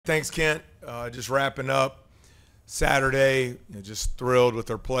Thanks, Kent. Just wrapping up Saturday. Just thrilled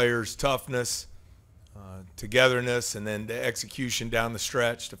with our players' toughness, togetherness, and then the execution down the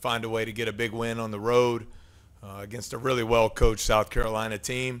stretch to find a way to get a big win on the road against a really well-coached South Carolina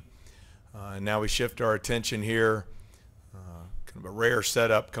team. Now we shift our attention here. Kind of a rare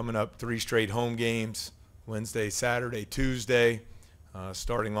setup coming up, 3 straight home games, Wednesday, Saturday, Tuesday,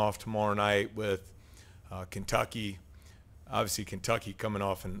 starting off tomorrow night with Kentucky. Obviously, Kentucky coming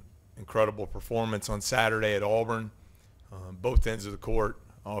off an incredible performance on Saturday at Auburn. Both ends of the court,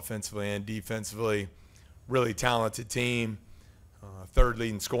 offensively and defensively. Really talented team. Third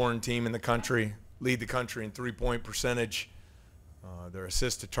leading scoring team in the country. Lead the country in three-point percentage. Their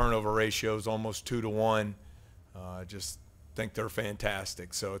assist-to-turnover ratio is almost 2-to-1. Just think they're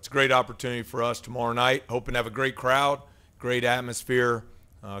fantastic. So it's a great opportunity for us tomorrow night. Hoping to have a great crowd, great atmosphere,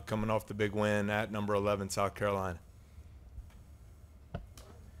 coming off the big win at number 11, South Carolina.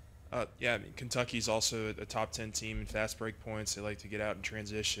 Yeah, I mean, Kentucky's also a top 10 team in fast break points. They like to get out in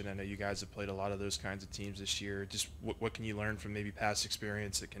transition. I know you guys have played a lot of those kinds of teams this year. Just what can you learn from maybe past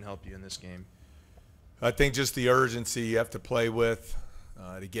experience that can help you in this game? I think just the urgency you have to play with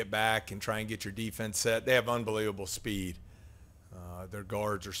to get back and try and get your defense set. They have unbelievable speed. Their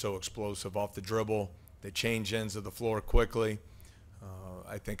guards are so explosive off the dribble. They change ends of the floor quickly.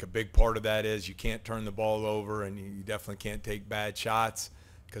 I think a big part of that is you can't turn the ball over, and you definitely can't take bad shots,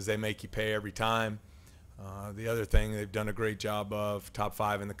 because they make you pay every time. The other thing they've done a great job of, top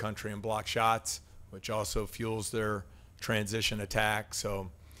 5 in the country in block shots, which also fuels their transition attack. So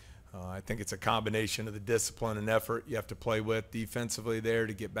I think it's a combination of the discipline and effort you have to play with defensively there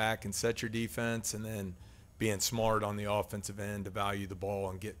to get back and set your defense, and then being smart on the offensive end to value the ball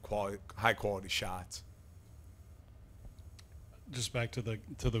and get high-quality shots. Just back to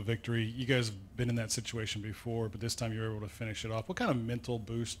the victory, you guys have been in that situation before, but this time you're able to finish it off. What kind of mental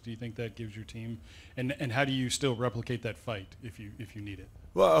boost do you think that gives your team, and how do you still replicate that fight if you need it?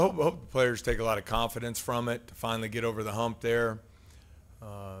 Well, I hope the players take a lot of confidence from it to finally get over the hump there.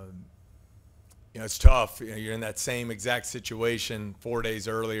 It's tough. You're in that same exact situation 4 days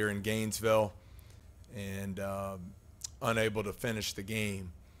earlier in Gainesville, and unable to finish the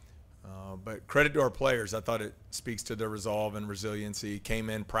game. But credit to our players. I thought it speaks to their resolve and resiliency. Came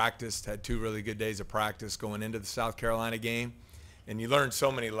in, practiced, had 2 really good days of practice going into the South Carolina game. And you learn so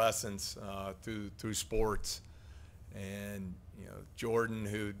many lessons through sports. And, Jordan,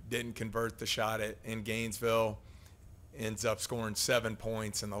 who didn't convert the shot in Gainesville, ends up scoring 7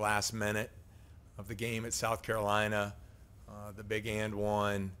 points in the last minute of the game at South Carolina, the big and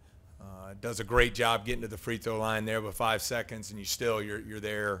one. Does a great job getting to the free throw line there with 5 seconds, and you're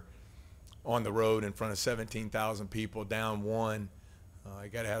there on the road in front of 17,000 people, down 1. You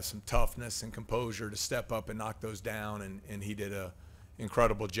got to have some toughness and composure to step up and knock those down, and he did a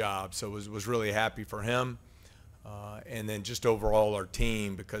incredible job. So was really happy for him, and then just overall our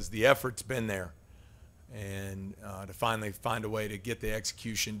team, because the effort's been there, and to finally find a way to get the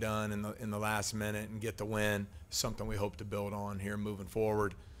execution done in the last minute and get the win is something we hope to build on here moving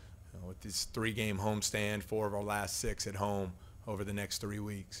forward. With this 3-game homestand, 4 of our last 6 at home over the next 3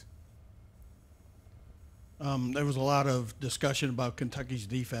 weeks. There was a lot of discussion about Kentucky's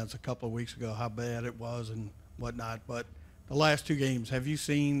defense a couple of weeks ago, how bad it was and whatnot. But the last 2 games, have you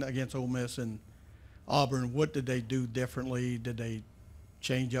seen against Ole Miss and Auburn, what did they do differently? Did they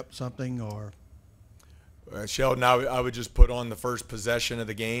change up something? Or Sheldon, I would just put on the first possession of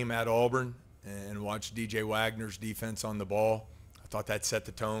the game at Auburn and watch DJ Wagner's defense on the ball. I thought that set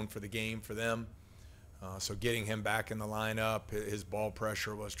the tone for the game for them. So getting him back in the lineup, his ball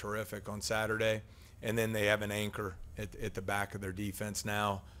pressure was terrific on Saturday. And then they have an anchor at the back of their defense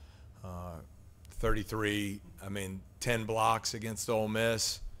now. 10 blocks against Ole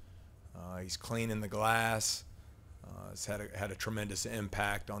Miss. He's cleaning the glass. It's had a tremendous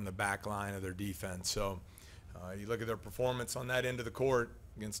impact on the back line of their defense. So you look at their performance on that end of the court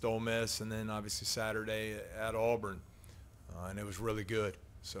against Ole Miss, and then obviously Saturday at Auburn, and it was really good.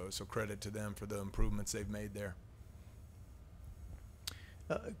 So credit to them for the improvements they've made there.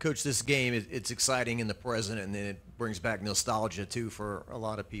 Coach, this game, it's exciting in the present, and then it brings back nostalgia, too, for a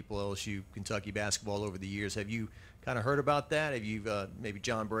lot of people, LSU, Kentucky basketball over the years. Have you kind of heard about that? Have you, maybe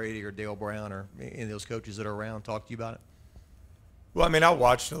John Brady or Dale Brown or any of those coaches that are around talked to you about it? Well, I mean, I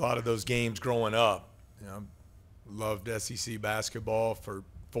watched a lot of those games growing up. Loved SEC basketball for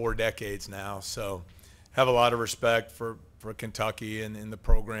 4 decades now, so have a lot of respect for Kentucky and the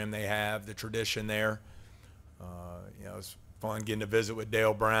program they have, the tradition there. It's fun getting to visit with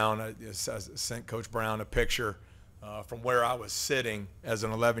Dale Brown. I sent Coach Brown a picture from where I was sitting as an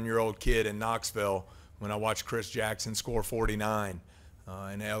 11-year-old kid in Knoxville when I watched Chris Jackson score 49.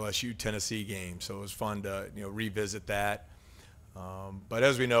 in the LSU Tennessee game. So it was fun to revisit that. But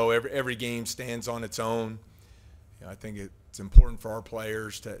as we know, every game stands on its own. I think it's important for our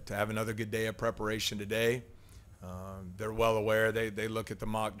players to have another good day of preparation today. They're well aware. They look at the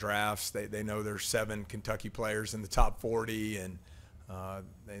mock drafts. They know there's 7 Kentucky players in the top 40, and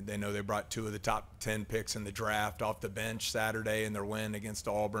they know they brought 2 of the top 10 picks in the draft off the bench Saturday in their win against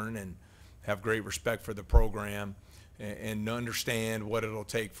Auburn, and have great respect for the program and understand what it'll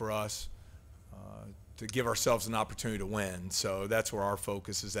take for us to give ourselves an opportunity to win. So that's where our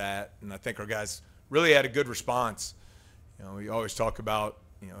focus is at, and I think our guys really had a good response. We always talk about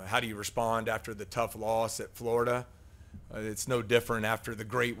how do you respond after the tough loss at Florida. It's no different after the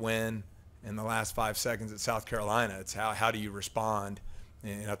great win in the last 5 seconds at South Carolina. It's how do you respond.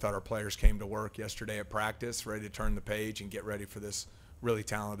 And I thought our players came to work yesterday at practice ready to turn the page and get ready for this really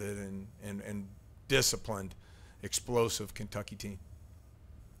talented and disciplined, explosive Kentucky team.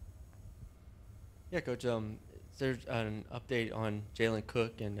 Yeah, Coach, is there an update on Jalen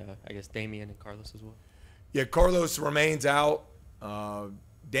Cook and I guess Damian and Carlos as well? Yeah, Carlos remains out.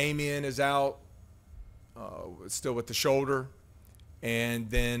 Damian is out, still with the shoulder. And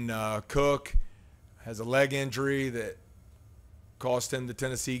then Cook has a leg injury that cost him the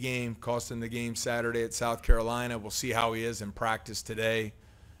Tennessee game, cost him the game Saturday at South Carolina. We'll see how he is in practice today.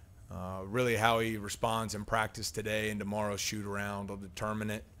 Really how he responds in practice today and tomorrow's shoot-around will determine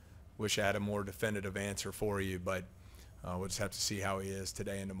it. Wish I had a more definitive answer for you, but we'll just have to see how he is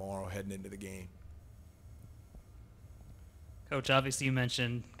today and tomorrow heading into the game. Coach, obviously you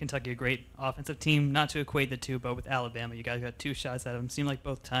mentioned Kentucky, a great offensive team. Not to equate the two, but with Alabama, you guys got 2 shots at them. Seemed like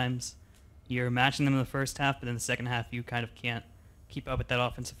both times you're matching them in the first half, but in the second half you kind of can't keep up with that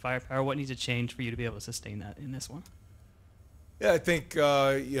offensive firepower. What needs to change for you to be able to sustain that in this one? Yeah, I think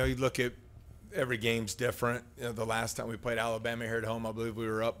you look at every game's different. The last time we played Alabama here at home, I believe we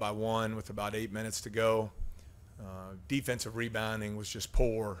were up by 1 with about 8 minutes to go. Defensive rebounding was just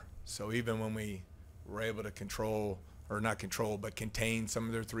poor. So even when we were able to contain some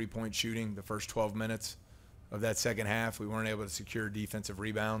of their three-point shooting the first 12 minutes of that second half, we weren't able to secure defensive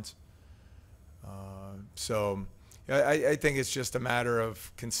rebounds. So I think it's just a matter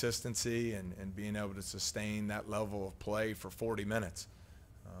of consistency and being able to sustain that level of play for 40 minutes.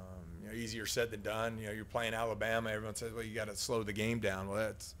 Easier said than done. You're playing Alabama. Everyone says, well, you got to slow the game down. Well,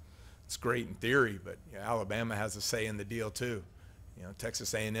 it's great in theory, but Alabama has a say in the deal too.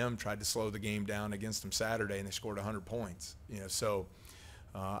 Texas A&M tried to slow the game down against them Saturday, and they scored 100 points. So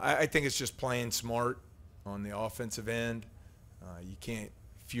I think it's just playing smart on the offensive end. You can't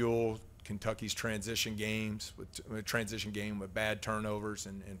fuel Kentucky's transition games with a transition game with bad turnovers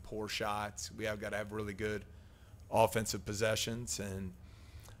and poor shots. We have got to have really good offensive possessions and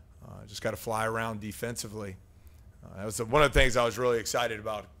just got to fly around defensively. That was one of the things I was really excited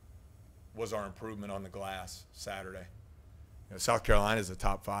about was our improvement on the glass Saturday. South Carolina is a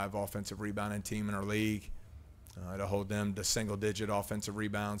top 5 offensive rebounding team in our league. To hold them to single-digit offensive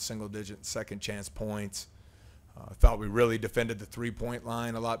rebounds, single-digit second chance points. I thought we really defended the three-point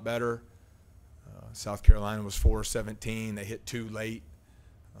line a lot better. South Carolina was 4-17. They hit 2 late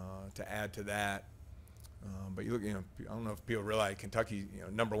to add to that. But you look, I don't know if people realize Kentucky,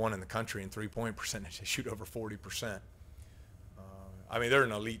 number 1 in the country in three-point percentage. They shoot over 40%. I mean, they're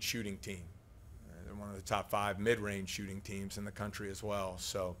an elite shooting team. They're one of the top 5 mid-range shooting teams in the country as well.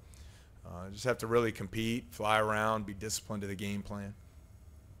 So just have to really compete, fly around, be disciplined to the game plan.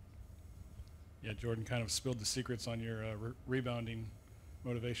 Yeah, Jordan kind of spilled the secrets on your rebounding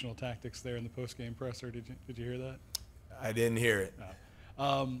motivational tactics there in the post-game presser. Did you hear that? I didn't hear it.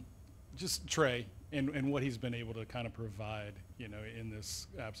 No. Just Trey and what he's been able to kind of provide, in this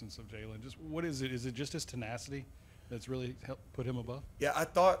absence of Jalen. Just what is it? Is it just his tenacity that's really helped put him above? Yeah, I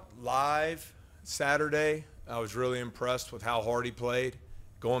thought live Saturday, I was really impressed with how hard he played.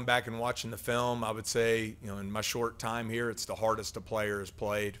 Going back and watching the film, I would say, in my short time here, it's the hardest a player has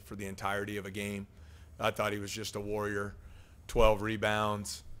played for the entirety of a game. I thought he was just a warrior. 12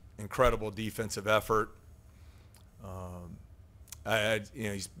 rebounds, incredible defensive effort.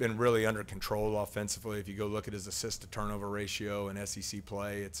 He's been really under control offensively. If you go look at his assist-to-turnover ratio in SEC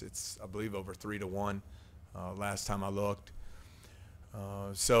play, it's I believe over 3-1 last time I looked.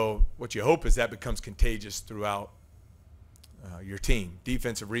 So what you hope is that becomes contagious throughout your team.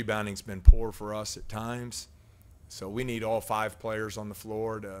 Defensive rebounding's been poor for us at times, so we need all 5 players on the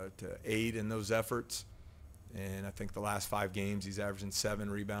floor to aid in those efforts. And I think the last 5 games he's averaging 7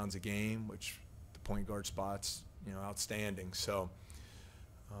 rebounds a game, which the point guard spot's outstanding. So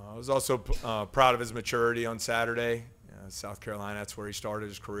I was also proud of his maturity on Saturday. South Carolina, that's where he started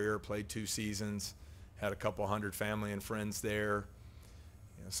his career, played 2 seasons, had a couple hundred family and friends there.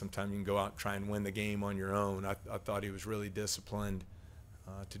 sometimes you can go out and try and win the game on your own. I thought he was really disciplined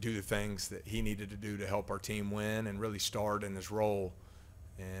to do the things that he needed to do to help our team win and really start in his role.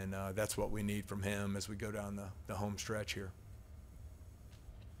 And that's what we need from him as we go down the home stretch here.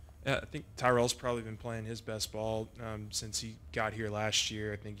 Yeah, I think Tyrell's probably been playing his best ball since he got here last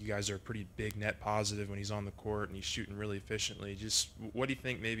year. I think you guys are a pretty big net positive when he's on the court and he's shooting really efficiently. Just what do you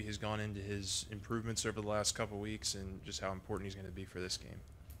think maybe has gone into his improvements over the last couple of weeks and just how important he's going to be for this game?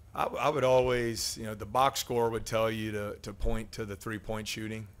 I would always, the box score would tell you to point to the three-point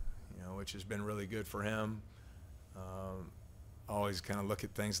shooting, which has been really good for him. I always kind of look at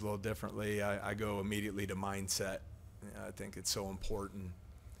things a little differently. I go immediately to mindset. I think it's so important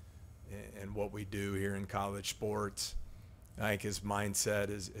in what we do here in college sports. I think his mindset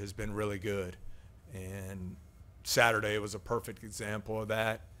has been really good. And Saturday was a perfect example of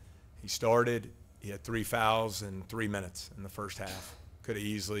that. He started, he had 3 fouls in 3 minutes in the first half. Could have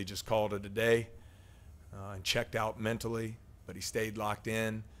easily just called it a day and checked out mentally, but he stayed locked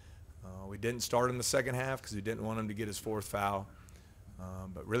in. We didn't start in the second half because we didn't want him to get his 4th foul,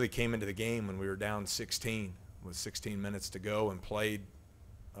 but really came into the game when we were down 16 with 16 minutes to go and played,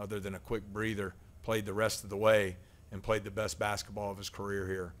 other than a quick breather, played the rest of the way and played the best basketball of his career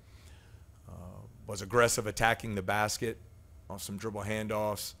here. Was aggressive attacking the basket off some dribble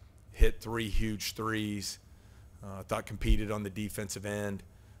handoffs, hit 3 huge threes. Thought competed on the defensive end.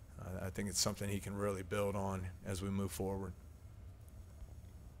 I think it's something he can really build on as we move forward.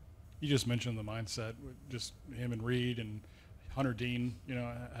 You just mentioned the mindset, just him and Reed and Hunter Dean,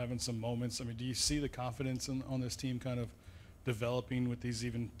 having some moments. I mean, do you see the confidence on this team kind of developing with these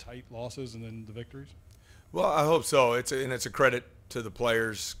even tight losses and then the victories? Well, I hope so. It's a credit to the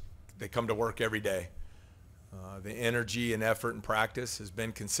players. They come to work every day. The energy and effort and practice has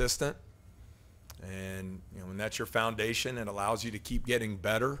been consistent. And when that's your foundation, it allows you to keep getting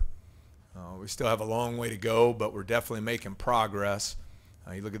better. We still have a long way to go, but we're definitely making progress.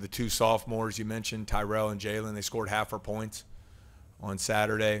 You look at the 2 sophomores you mentioned, Tyrell and Jalen, they scored half our points on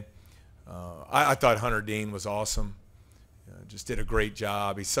Saturday. I thought Hunter Dean was awesome. Just did a great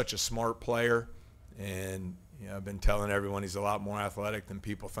job. He's such a smart player, and I've been telling everyone he's a lot more athletic than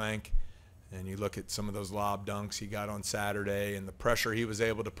people think. And you look at some of those lob dunks he got on Saturday and the pressure he was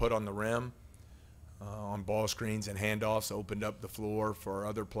able to put on the rim on ball screens and handoffs, opened up the floor for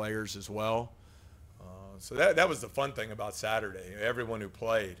other players as well. So that was the fun thing about Saturday. Everyone who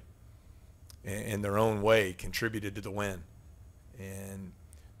played in their own way contributed to the win. And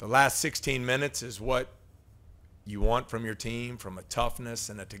the last 16 minutes is what you want from your team from a toughness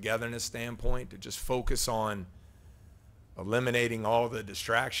and a togetherness standpoint, to just focus on eliminating all the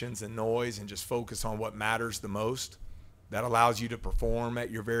distractions and noise and just focus on what matters the most. That allows you to perform at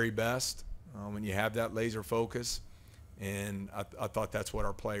your very best when you have that laser focus. And I thought that's what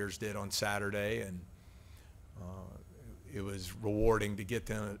our players did on Saturday, and it was rewarding to get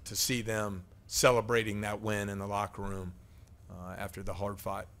them to see them celebrating that win in the locker room after the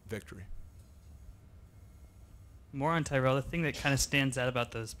hard-fought victory. More on Tyrell, the thing that kind of stands out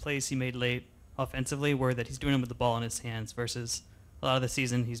about those plays he made late offensively were that he's doing them with the ball in his hands versus a lot of the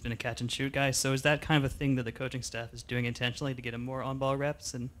season he's been a catch-and-shoot guy. So is that kind of a thing that the coaching staff is doing intentionally to get him more on-ball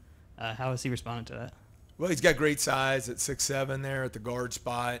reps, and how has he responded to that? Well, he's got great size at 6'7" there at the guard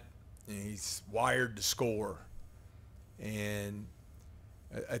spot, and he's wired to score. And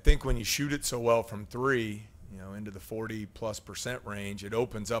I think when you shoot it so well from 3, into the 40+% range, it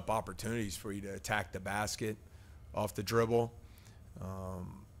opens up opportunities for you to attack the basket off the dribble.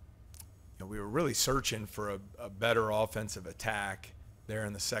 We were really searching for a better offensive attack there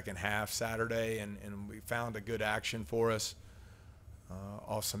in the second half Saturday, and we found a good action for us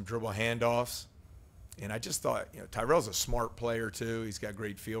off some dribble handoffs. And I just thought, Tyrell's a smart player too. He's got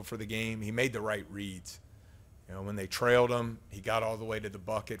great feel for the game. He made the right reads. When they trailed him, he got all the way to the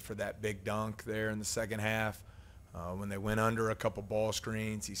bucket for that big dunk there in the second half. When they went under a couple ball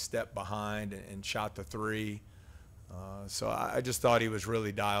screens, he stepped behind and shot the 3. So I just thought he was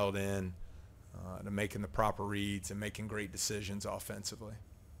really dialed in to making the proper reads and making great decisions offensively.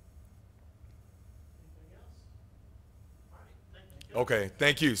 Okay,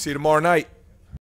 thank you. See you tomorrow night.